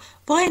typo,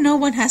 why no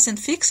one hasn't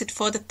fixed it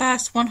for the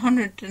past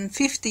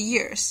 150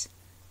 years?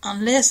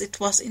 Unless it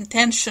was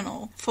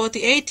intentional. For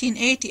the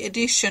 1880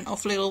 edition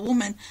of Little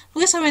Women,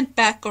 Louisa went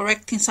back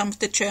correcting some of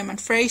the German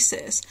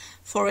phrases.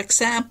 For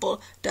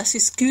example, das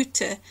ist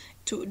Güte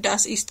to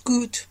das ist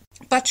gut.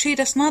 But she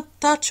does not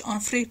touch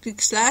on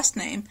Friedrich's last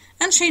name,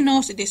 and she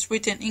knows it is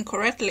written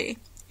incorrectly.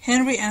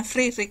 Henry and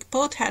Friedrich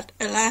both had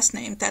a last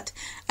name that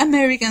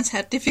Americans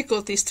had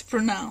difficulties to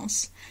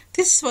pronounce.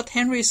 This is what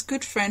Henry's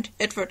good friend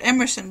Edward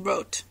Emerson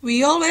wrote.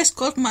 "We always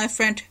called my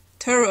friend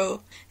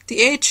Thoreau.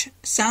 The H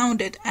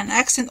sounded an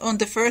accent on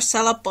the first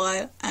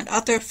syllable, and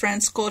other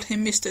friends called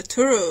him Mr.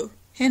 Thoreau."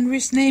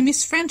 Henry's name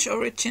is French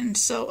origin,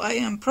 so I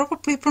am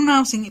probably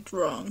pronouncing it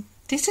wrong.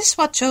 This is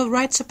what Jo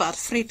writes about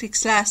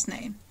Friedrich's last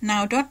name.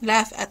 Now don't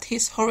laugh at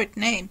his horrid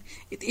name.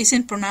 It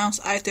isn't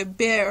pronounced either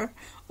Bhaer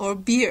or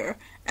Beer,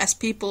 as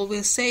people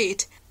will say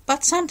it,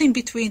 but something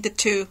between the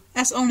two,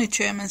 as only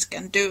Germans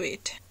can do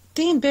it.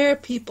 Team Bhaer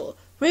people,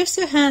 raise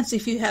your hands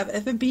if you have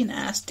ever been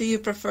asked, do you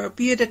prefer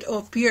bearded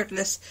or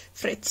beardless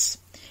Fritz?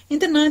 In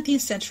the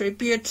 19th century,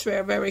 beards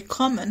were very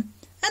common,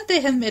 and they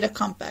have made a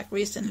comeback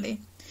recently.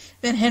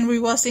 When Henry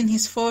was in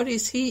his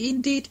 40s, he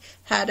indeed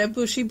had a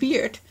bushy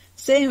beard,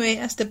 same way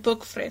as the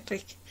book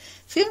Friedrich.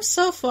 Films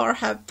so far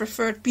have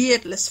preferred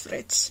beardless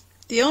Fritz.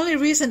 The only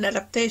recent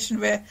adaptation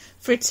where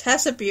Fritz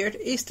has a beard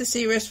is the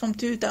series from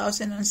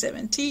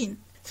 2017.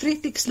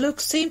 Friedrich's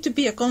looks seem to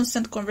be a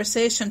constant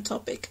conversation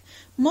topic.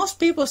 Most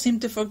people seem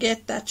to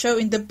forget that Jo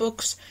in the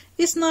books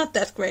is not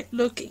that great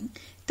looking.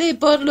 They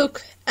both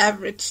look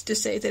average, to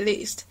say the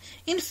least.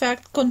 In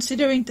fact,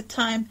 considering the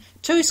time,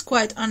 Jo is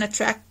quite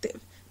unattractive.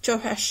 Jo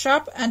has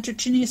sharp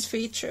androgynous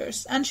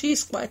features, and she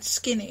is quite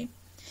skinny.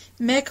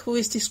 Meg, who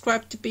is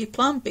described to be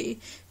plumpy,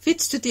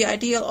 fits to the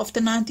ideal of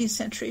the 19th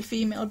century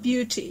female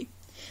beauty.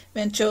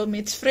 When Jo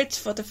meets Fritz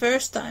for the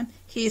first time,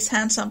 he is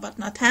handsome but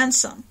not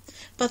handsome.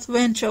 But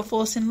when Jo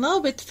falls in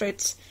love with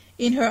Fritz,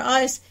 in her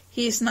eyes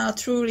he is now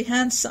truly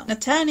handsome.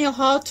 Nathaniel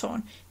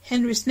Hawthorne,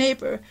 Henry's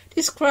neighbor,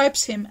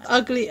 describes him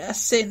ugly as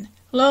sin,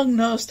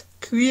 long-nosed,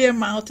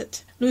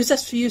 queer-mouthed.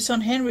 Louisa's views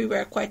on Henry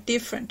were quite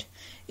different.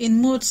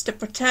 In Moods, the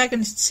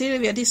protagonist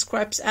Sylvia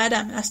describes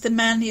Adam as the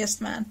manliest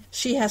man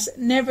she has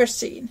never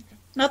seen,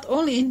 not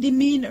only in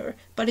demeanor,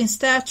 but in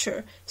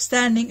stature,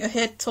 standing a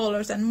head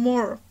taller than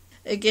Moore.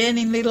 Again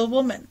in Little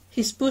Woman,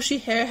 his bushy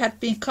hair had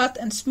been cut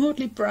and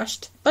smoothly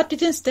brushed, but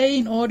didn't stay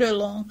in order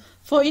long,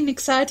 for in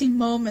exciting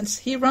moments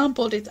he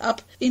rumpled it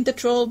up in the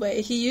droll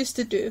way he used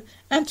to do,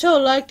 and Jo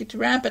liked it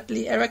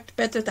rampantly erect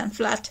better than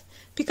flat.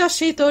 because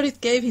she thought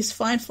it gave his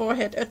fine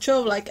forehead a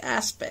Joe-like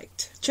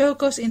aspect. Jo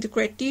goes into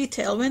great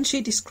detail when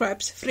she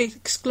describes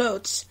Friedrich's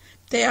clothes.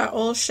 They are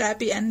all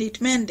shabby and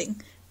need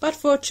mending, but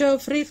for Jo,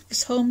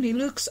 Friedrich's homely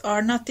looks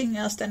are nothing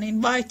else than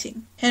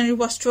inviting. Henry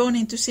was drawn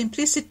into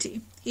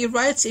simplicity. He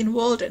writes in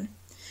Walden,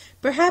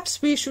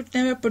 "Perhaps we should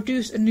never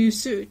produce a new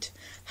suit,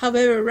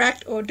 however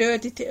ragged or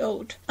dirty the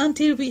old,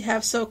 until we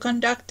have so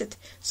conducted,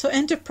 so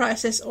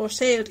enterprises or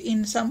sailed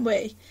in some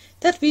way,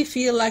 that we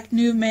feel like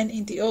new men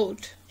in the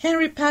old."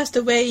 Henry passed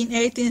away in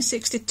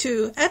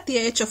 1862 at the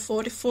age of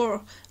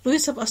 44.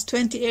 Louisa was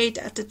 28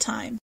 at the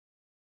time.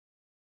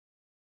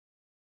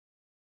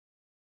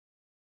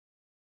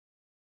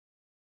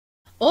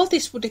 All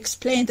this would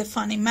explain the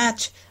funny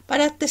match,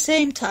 but at the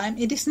same time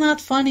it is not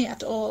funny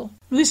at all.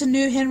 Louisa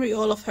knew Henry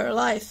all of her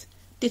life.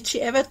 Did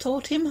she ever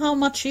told him how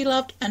much she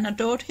loved and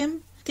adored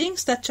him?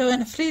 Things that Jo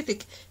and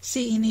Friedrich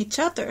see in each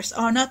other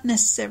are not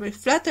necessarily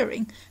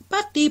flattering,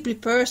 but deeply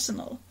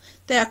personal.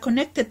 They are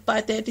connected by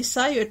their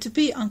desire to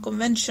be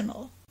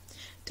unconventional.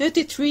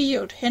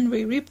 33-year-old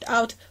Henry ripped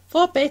out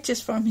 4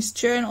 pages from his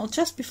journal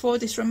just before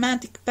this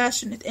romantic,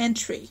 passionate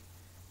entry.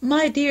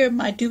 "My dear,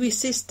 my dewy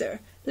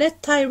sister,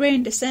 let thy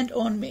rain descend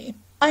on me.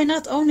 I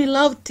not only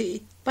love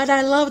thee, but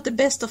I love the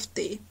best of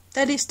thee,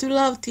 that is to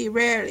love thee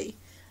rarely.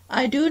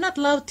 I do not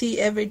love thee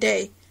every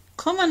day.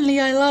 Commonly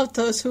I love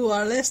those who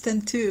are less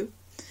than 2.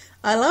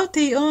 I love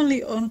thee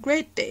only on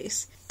great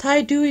days.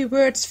 Thy dewy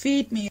words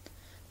feed me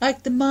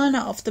like the manna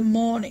of the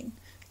morning.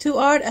 Thou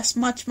art as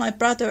much my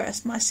brother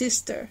as my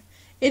sister.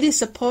 It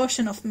is a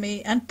portion of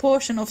me and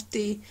portion of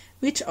thee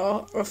which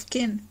are of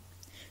kin.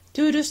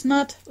 Thou dost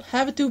not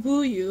have to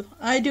woo you,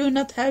 I do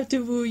not have to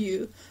woo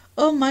you.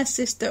 O my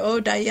sister, O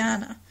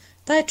Diana,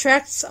 thy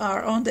tracts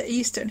are on the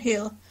eastern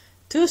hill.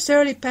 Thou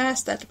surely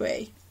pass that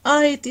way.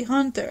 I, the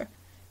hunter.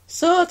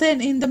 So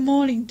then in the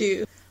morning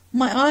dew,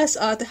 my eyes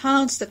are the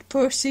hounds that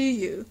pursue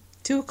you.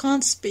 Thou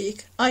canst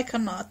speak, I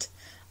cannot.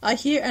 I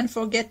hear and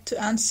forget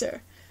to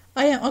answer.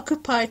 I am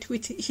occupied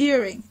with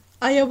hearing.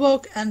 I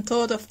awoke and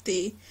thought of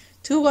thee.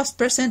 Thou wast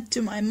present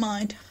to my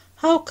mind.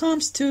 How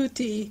comes to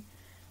thee?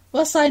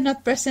 Was I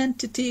not present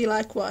to thee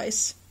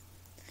likewise?"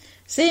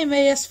 Same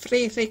way as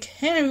Friedrich,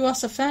 Henry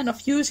was a fan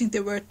of using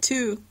the word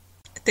too.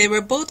 They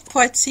were both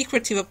quite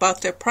secretive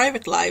about their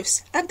private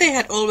lives, and they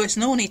had always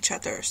known each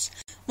other's.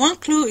 One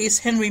clue is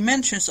Henry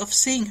mentions of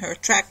seeing her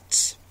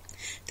tracts.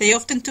 They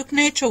often took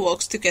nature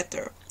walks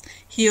together.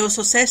 He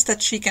also says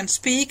that she can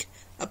speak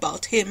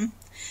about him,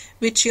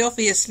 which she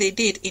obviously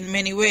did in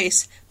many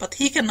ways, but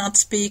he cannot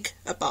speak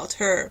about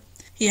her.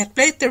 He had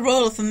played the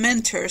role of a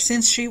mentor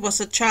since she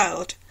was a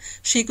child.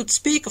 She could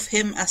speak of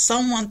him as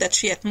someone that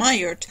she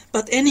admired,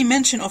 but any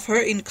mention of her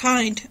in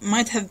kind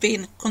might have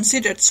been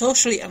considered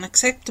socially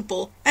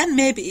unacceptable and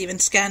maybe even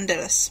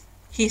scandalous.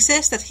 He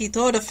says that he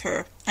thought of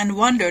her and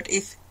wondered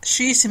if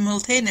she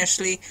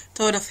simultaneously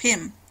thought of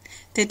him.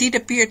 They did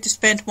appear to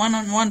spend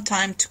one-on-one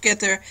time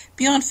together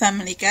beyond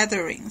family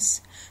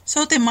gatherings,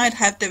 so they might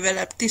have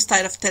developed this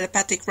type of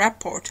telepathic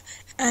rapport,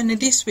 and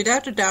it is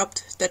without a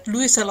doubt that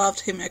Louisa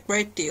loved him a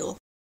great deal.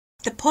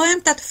 The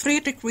poem that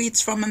Friedrich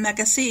reads from a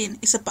magazine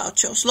is about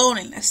Jo's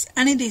loneliness,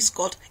 and it is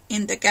called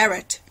In the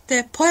Garret.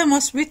 The poem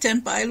was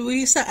written by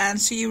Louisa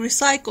and she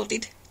recycled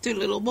it to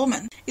Little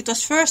Woman. It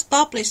was first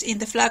published in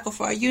the Flag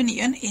of Our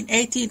Union in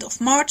 18th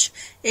of March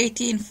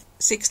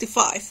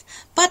 1865,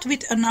 but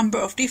with a number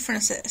of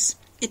differences.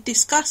 It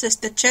discusses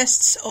the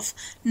chests of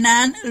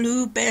Nan,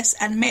 Lou, Bess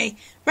and May,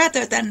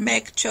 rather than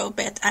Meg, Jo,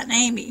 Beth and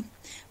Amy.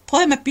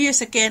 Poem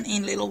appears again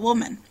in Little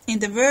Woman. In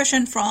the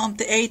version from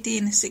the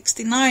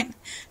 1869,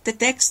 the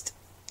text,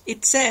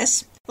 it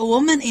says, "A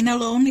woman in a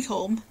lonely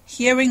home,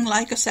 hearing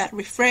like a sad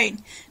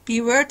refrain, be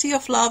worthy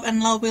of love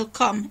and love will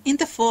come in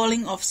the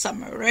falling of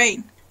summer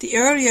rain." The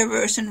earlier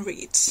version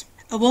reads,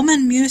 "A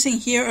woman musing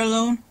here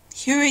alone,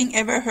 hearing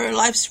ever her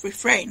life's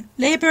refrain,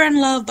 labor and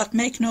love but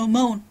make no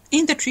moan,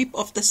 in the drip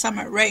of the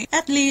summer rain."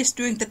 At least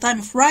during the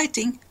time of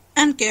writing,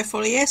 and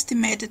carefully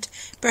estimated,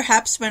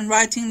 perhaps when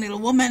writing Little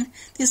Woman,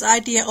 this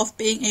idea of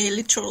being a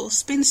literal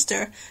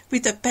spinster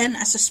with a pen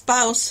as a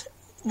spouse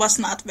was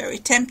not very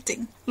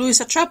tempting.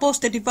 Louisa troubles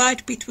the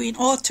divide between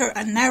author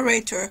and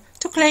narrator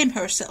to claim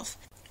herself,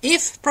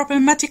 if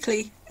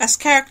problematically as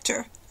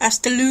character, as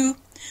the Lou,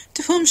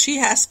 to whom she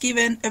has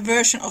given a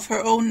version of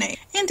her own name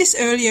in this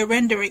earlier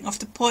rendering of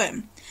the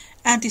poem,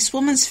 and this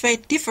woman's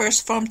fate differs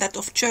from that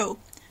of Jo.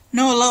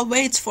 No love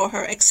waits for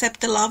her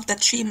except the love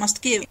that she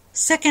must give,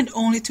 second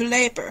only to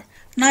labor,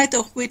 neither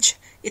of which,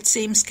 it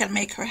seems, can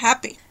make her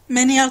happy.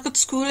 Many Alcott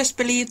scholars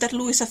believe that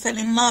Louisa fell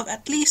in love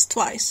at least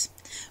twice.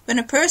 When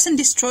a person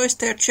destroys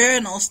their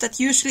journals, that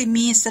usually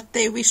means that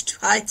they wish to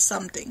hide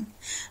something.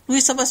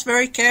 Louisa was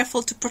very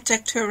careful to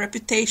protect her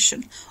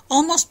reputation,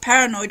 almost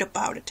paranoid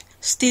about it.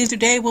 Still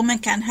today women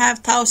can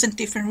have 1,000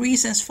 different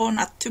reasons for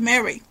not to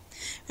marry.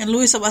 When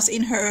Louisa was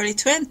in her early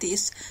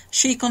 20s,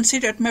 she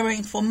considered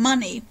marrying for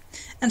money,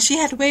 and she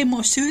had way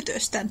more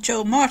suitors than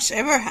Jo March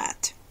ever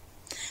had.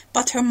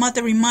 But her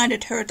mother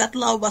reminded her that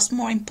love was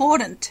more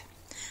important.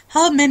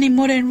 How many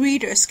modern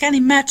readers can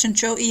imagine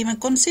Jo even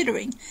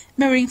considering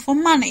marrying for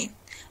money?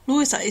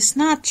 Louisa is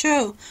not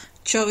Joe.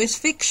 Joe is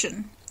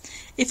fiction.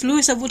 If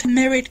Louisa would have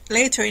married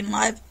later in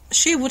life,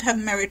 she would have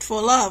married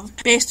for love.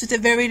 Based on the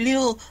very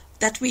little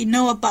that we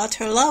know about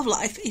her love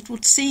life, it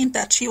would seem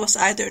that she was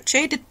either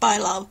jaded by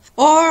love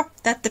or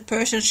that the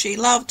person she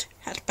loved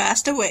had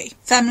passed away.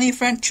 Family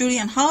friend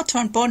Julian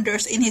Hawthorne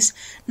ponders in his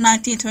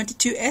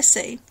 1922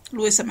 essay,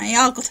 Louisa May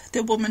Alcott,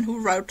 the woman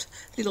who wrote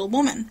Little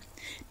Woman.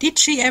 Did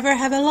she ever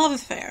have a love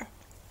affair?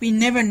 We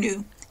never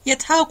knew.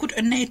 Yet how could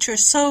a nature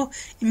so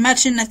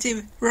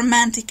imaginative,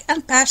 romantic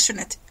and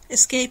passionate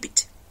escape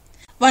it?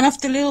 One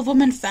of the Little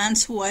Woman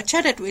fans who I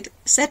chatted with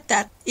said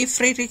that if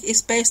Friedrich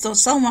is based on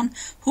someone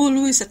who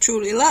Louisa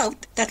truly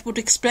loved, that would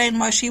explain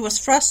why she was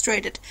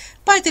frustrated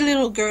by the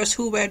little girls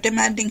who were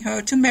demanding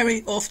her to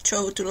marry off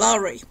Joe to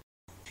Lowry.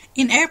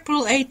 In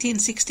April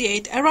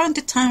 1868, around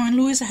the time when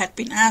Louisa had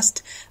been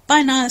asked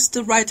by Niles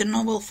to write a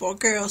novel for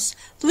girls,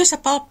 Louisa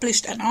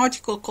published an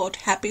article called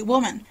Happy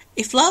Woman.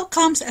 If love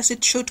comes as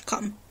it should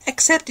come,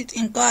 accept it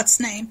in God's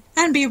name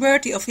and be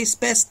worthy of his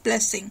best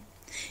blessing.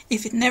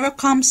 If it never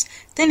comes,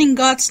 then in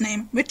God's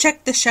name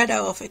reject the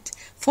shadow of it,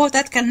 for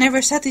that can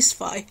never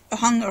satisfy a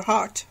hunger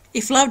heart.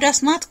 If love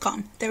does not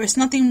come, there is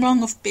nothing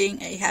wrong of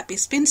being a happy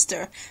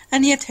spinster,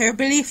 and yet her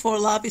belief for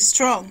love is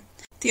strong.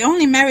 The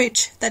only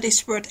marriage that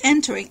is worth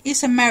entering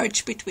is a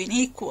marriage between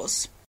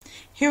equals.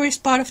 Here is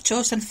part of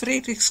Joe's and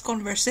Friedrich's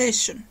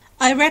conversation.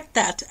 I read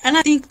that, and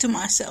I think to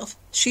myself,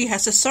 she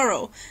has a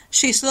sorrow.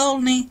 She is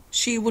lonely,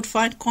 she would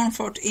find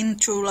comfort in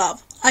true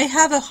love. I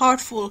have a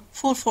heart full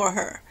for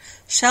her.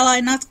 Shall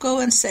I not go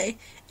and say,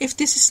 if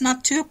this is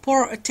not too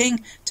poor a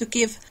thing to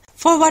give,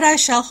 for what I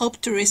shall hope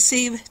to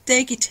receive,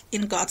 take it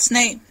in God's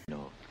name?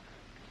 No,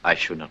 I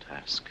should not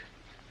ask.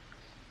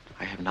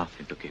 I have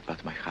nothing to give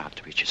but my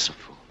heart, which is so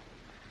full,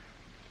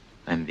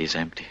 and these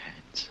empty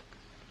hands.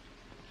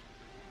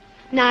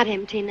 Not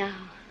empty now.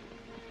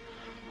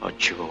 Oh,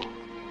 Joe.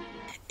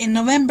 In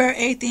November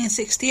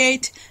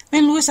 1868,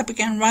 when Louisa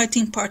began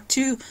writing Part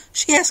 2,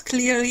 she has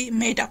clearly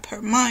made up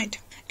her mind.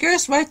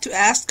 Girls write to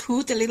ask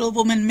who the little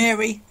woman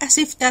marry, as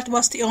if that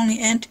was the only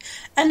end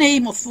and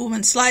aim of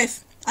woman's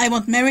life. I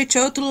won't marry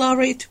Joe to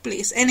Lowry to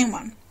please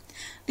anyone.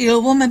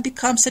 Little Woman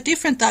becomes a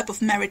different type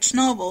of marriage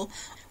novel,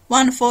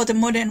 one for the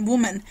modern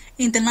woman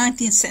in the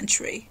 19th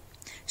century.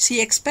 She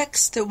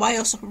expects the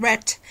vials of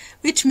red,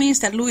 which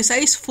means that Louisa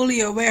is fully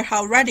aware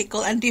how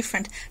radical and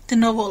different the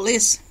novel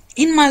is.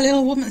 In my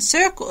Little Woman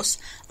circles,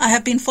 I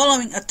have been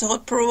following a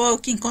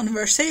thought-provoking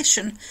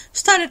conversation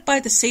started by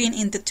the scene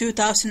in the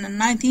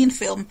 2019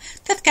 film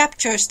that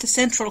captures the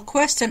central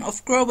question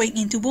of growing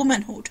into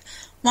womanhood,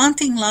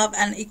 wanting love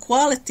and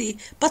equality,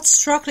 but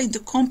struggling to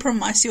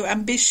compromise your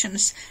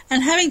ambitions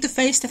and having to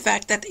face the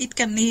fact that it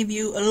can leave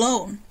you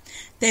alone.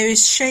 There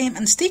is shame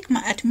and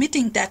stigma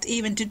admitting that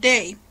even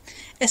today,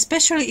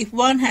 especially if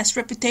one has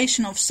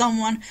reputation of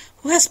someone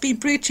who has been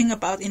preaching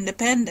about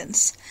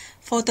independence.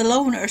 For the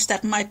loners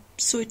that might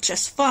suit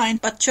just fine,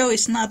 but Jo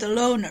is not a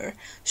loner.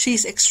 She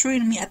is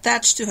extremely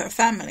attached to her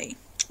family,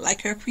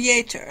 like her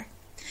creator.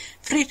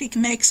 Friedrich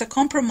makes a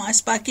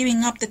compromise by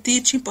giving up the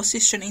teaching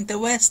position in the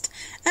West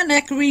and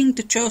agreeing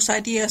to Jo's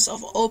ideas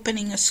of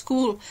opening a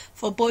school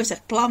for boys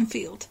at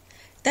Plumfield.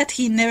 That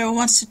he never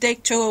wants to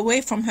take Jo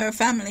away from her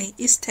family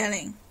is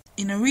telling.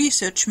 In a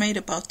research made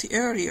about the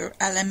earlier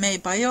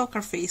LMA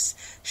biographies,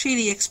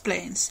 Sheely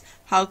explains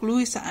how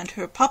Louisa and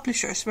her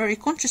publishers very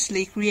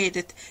consciously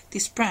created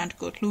this brand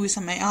called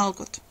Louisa May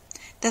Alcott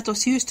that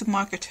was used to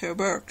market her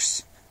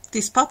works.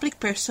 This public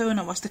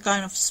persona was the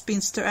kind of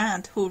spinster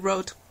aunt who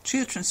wrote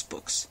children's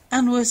books,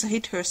 and Louisa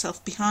hid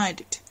herself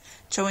behind it.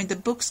 Jo in the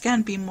books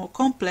can be more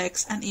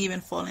complex and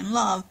even fall in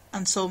love,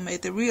 and so may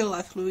the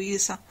real-life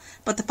Louisa,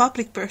 but the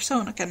public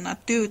persona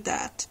cannot do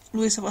that.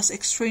 Louisa was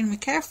extremely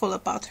careful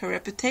about her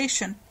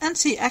reputation, and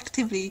she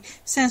actively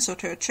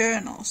censored her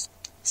journals.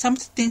 Some of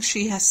the things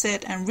she has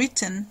said and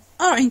written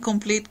are in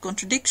complete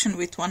contradiction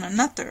with one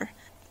another,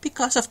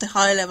 because of the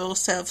high level of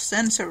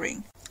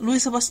self-censoring.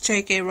 Louisa was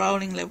J.K.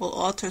 Rowling level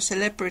author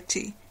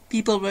celebrity.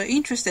 People were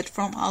interested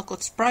from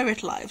Alcott's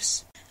private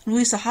lives.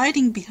 Louisa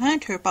hiding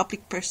behind her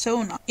public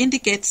persona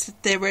indicates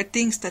that there were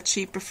things that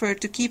she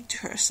preferred to keep to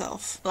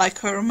herself, like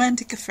her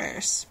romantic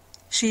affairs.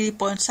 She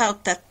points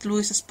out that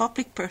Louisa's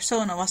public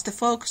persona was the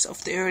focus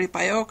of the early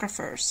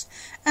biographers,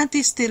 and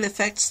this still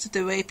affects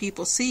the way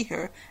people see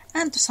her,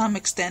 and to some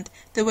extent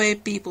the way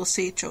people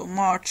see Jo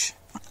March.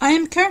 I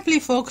am currently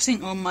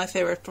focusing on my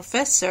favorite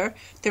professor.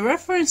 The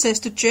references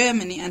to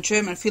Germany and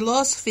German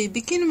philosophy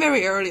begin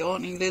very early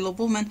on in Little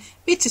Woman,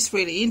 which is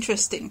really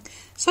interesting.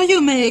 So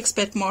you may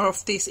expect more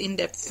of these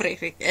in-depth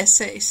Friedrich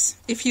essays.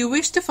 If you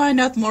wish to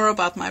find out more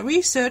about my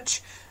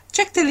research,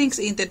 check the links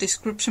in the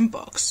description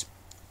box.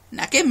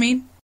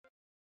 Näkemiin!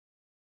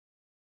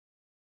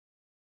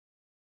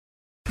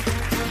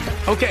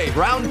 Okay,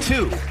 round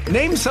two.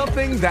 Name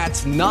something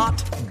that's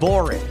not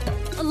boring.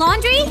 A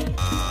laundry?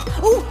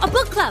 Ooh, a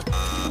book club.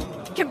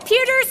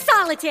 Computer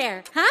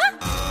solitaire, huh?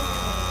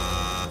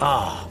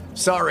 Ah,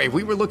 sorry,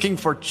 we were looking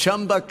for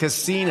Chumba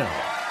Casino.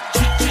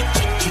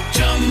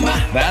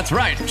 That's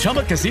right.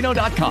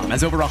 ChumbaCasino.com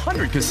has over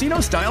 100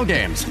 casino-style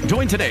games.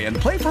 Join today and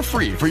play for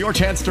free for your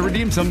chance to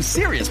redeem some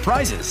serious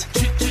prizes.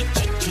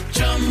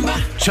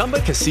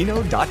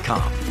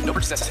 ChumbaCasino.com. No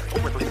purchase necessary.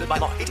 Void where prohibited by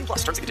law. 18+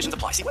 terms and conditions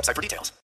apply. See website for details.